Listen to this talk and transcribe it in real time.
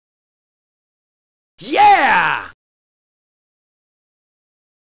Yeah!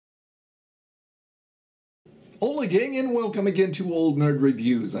 Hola gang, and welcome again to Old Nerd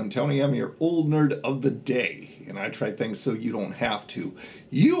Reviews. I'm Tony, I'm your old nerd of the day, and I try things so you don't have to.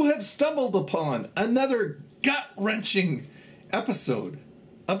 You have stumbled upon another gut-wrenching episode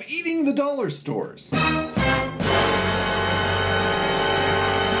of Eating the Dollar Stores.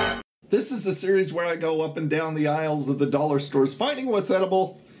 This is a series where I go up and down the aisles of the dollar stores finding what's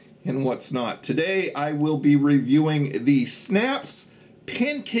edible and what's not. Today I will be reviewing the Snaps,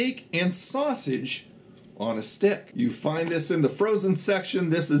 Pancake, and Sausage on a stick. You find this in the frozen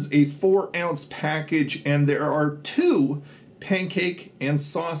section. This is a 4-ounce package, and there are 2 pancake and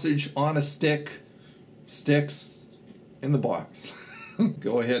sausage on a stick sticks in the box.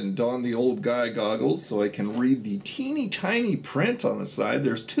 Go ahead and don the old guy goggles so I can read the teeny tiny print on the side.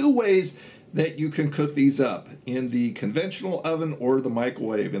 There's 2 ways that you can cook these up: in the conventional oven or the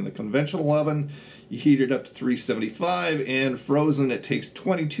microwave. In the conventional oven, you heat it up to 375, and frozen it takes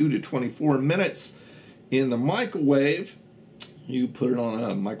 22 to 24 minutes. In the microwave, you put it on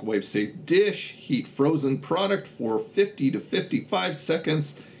a microwave safe dish, heat frozen product for 50 to 55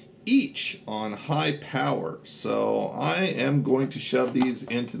 seconds each on high power. So I am going to shove these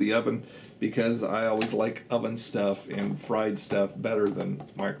into the oven because I always like oven stuff and fried stuff better than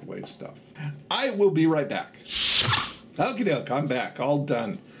microwave stuff. I will be right back. Okie doke, I'm back, all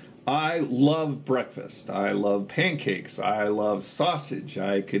done. I love breakfast. I love pancakes. I love sausage.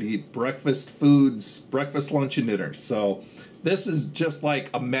 I could eat breakfast foods, breakfast, lunch, and dinner. So this is just like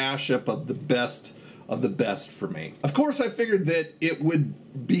a mashup of the best for me. Of course, I figured that it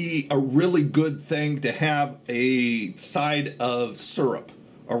would be a really good thing to have a side of syrup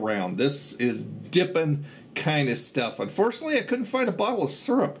around. This is dipping kind of stuff. Unfortunately, I couldn't find a bottle of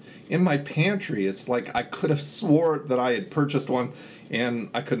syrup in my pantry. It's like I could have swore that I had purchased one and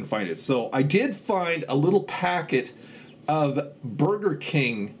I couldn't find it. So I did find a little packet of Burger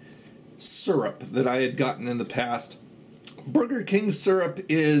King syrup that I had gotten in the past. Burger King syrup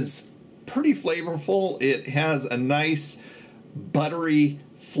is pretty flavorful. It has a nice buttery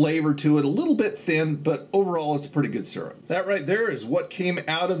flavor to it, a little bit thin, but overall it's pretty good syrup. That right there is what came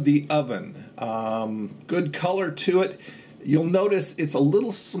out of the oven. Good color to it. You'll notice it's a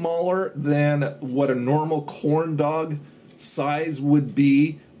little smaller than what a normal corn dog size would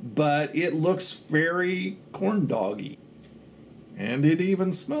be, but it looks very corn doggy. And it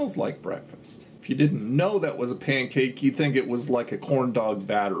even smells like breakfast. If you didn't know that was a pancake, you'd think it was like a corn dog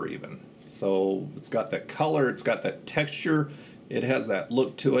batter even. So it's got that color, it's got that texture, it has that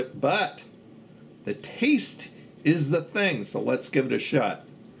look to it, but the taste is the thing, so let's give it a shot.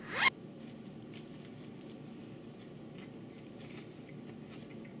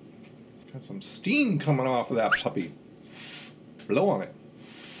 Got some steam coming off of that puppy. Blow on it.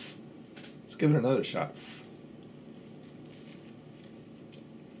 Let's give it another shot.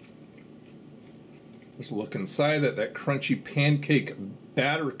 Just look inside that crunchy pancake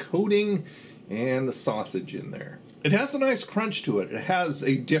batter coating and the sausage in there. It has a nice crunch to it. It has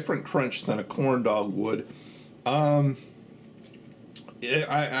a different crunch than a corn dog would. I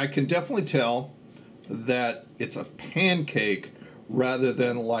can definitely tell that it's a pancake rather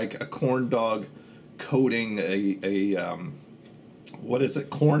than like a corn dog coating, what is it,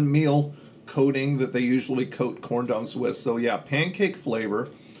 cornmeal coating that they usually coat corn dogs with. So yeah, pancake flavor.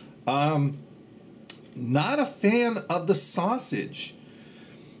 Not a fan of the sausage.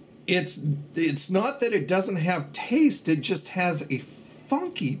 It's not that it doesn't have taste, it just has a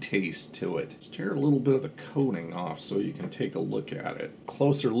funky taste to it. Let's tear a little bit of the coating off so you can take a look at it.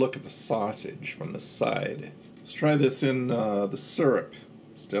 Closer look at the sausage from the side. Let's try this in the syrup.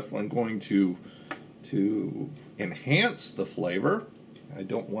 It's definitely going to enhance the flavor. I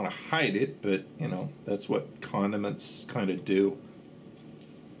don't want to hide it, but you know, that's what condiments kind of do.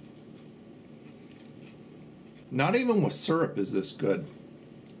 Not even with syrup is this good.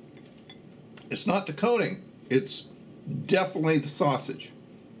 It's not the coating, it's definitely the sausage.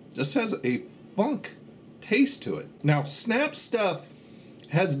 Just has a funk taste to it. Now, Snap stuff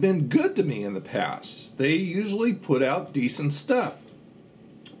has been good to me in the past. They usually put out decent stuff.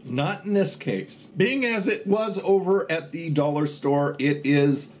 Not in this case. Being as it was over at the dollar store, it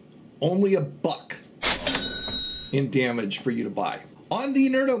is only $1 in damage for you to buy. On the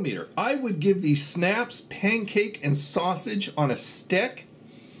Nerdometer, I would give the Snaps, Pancake, and Sausage on a stick.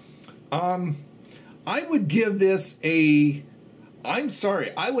 I would give this a... I'm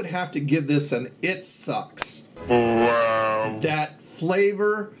sorry, I would have to give this an it sucks. Wow. That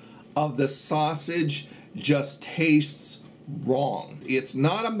flavor of the sausage just tastes wrong. It's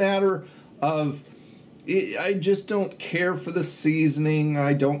not a matter of I just don't care for the seasoning.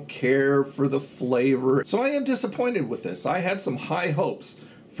 I don't care for the flavor. So I am disappointed with this. I had some high hopes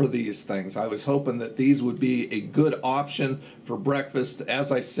for these things. I was hoping that these would be a good option for breakfast.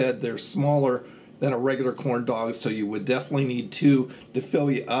 As I said, they're smaller than a regular corn dog, so you would definitely need two to fill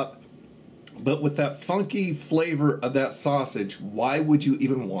you up. But with that funky flavor of that sausage, why would you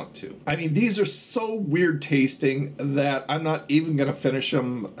even want to? I mean, these are so weird tasting that I'm not even going to finish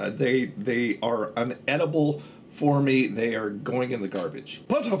them. They are unedible for me. They are going in the garbage.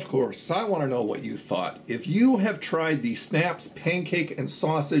 But of course, I want to know what you thought. If you have tried the Snaps Pancake and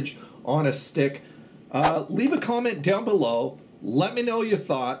Sausage on a Stick, leave a comment down below. Let me know your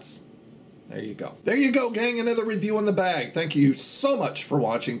thoughts. There you go. There you go, gang. Another review in the bag. Thank you so much for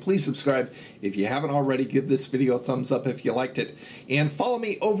watching. Please subscribe if you haven't already. Give this video a thumbs up if you liked it. And follow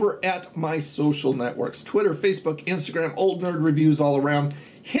me over at my social networks. Twitter, Facebook, Instagram, Old Nerd Reviews all around.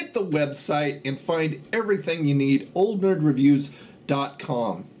 Hit the website and find everything you need.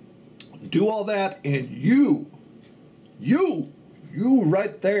 oldnerdreviews.com. Do all that and you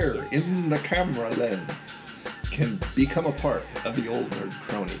right there in the camera lens can become a part of the Old Nerd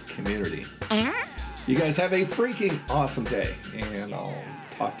Crony community. You guys have a freaking awesome day, and I'll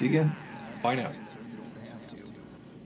talk to you again. Bye now.